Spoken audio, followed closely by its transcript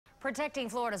Protecting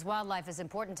Florida's wildlife is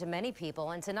important to many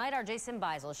people, and tonight our Jason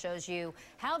Beisel shows you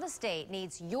how the state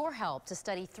needs your help to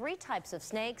study 3 types of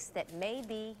snakes that may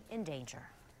be in danger.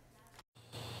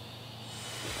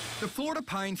 The Florida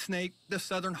pine snake, the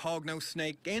southern hognose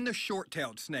snake, and the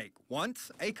short-tailed snake, once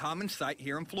a common sight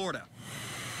here in Florida.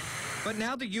 But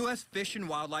now the U.S. Fish and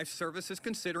Wildlife Service is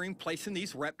considering placing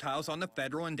these reptiles on the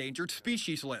federal endangered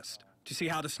species list. To see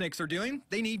how the snakes are doing,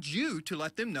 they need you to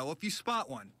let them know if you spot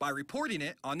one by reporting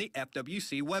it on the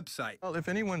FWC website. Well, if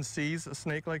anyone sees a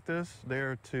snake like this,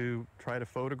 they're to try to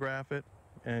photograph it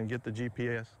and get the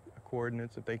GPS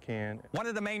coordinates if they can. One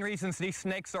of the main reasons these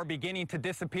snakes are beginning to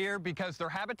disappear because their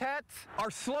habitats are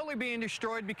slowly being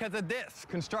destroyed because of this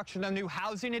construction of new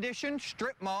housing additions,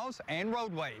 strip malls, and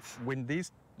roadways. When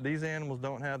these animals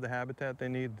don't have the habitat they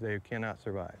need, they cannot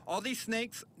survive. All these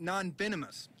snakes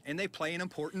non-venomous, and they play an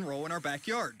important role in our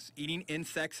backyards, eating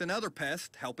insects and other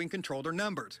pests, helping control their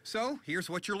numbers. So here's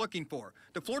what you're looking for.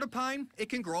 The Florida pine, it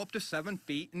can grow up to 7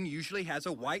 feet and usually has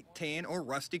a white, tan, or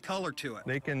rusty color to it.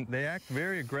 They act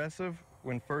very aggressive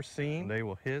when first seen. They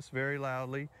will hiss very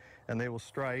loudly and they will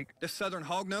strike. The southern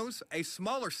hognose, a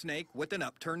smaller snake with an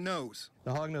upturned nose.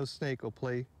 The hognose snake will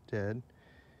play dead,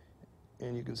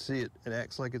 and you can see it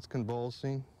acts like it's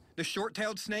convulsing. The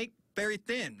short-tailed snake, very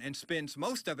thin and spends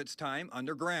most of its time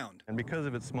underground. And because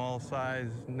of its small size,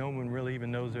 no one really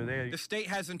even knows they're there. The state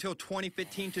has until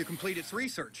 2015 to complete its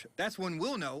research. That's when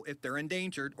we'll know if they're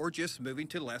endangered or just moving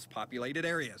to less populated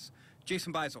areas.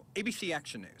 Jason Beisel, ABC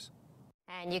Action News.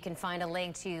 And you can find a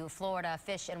link to Florida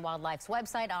Fish and Wildlife's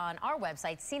website on our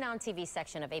website, seen on TV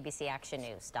section of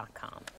abcactionnews.com.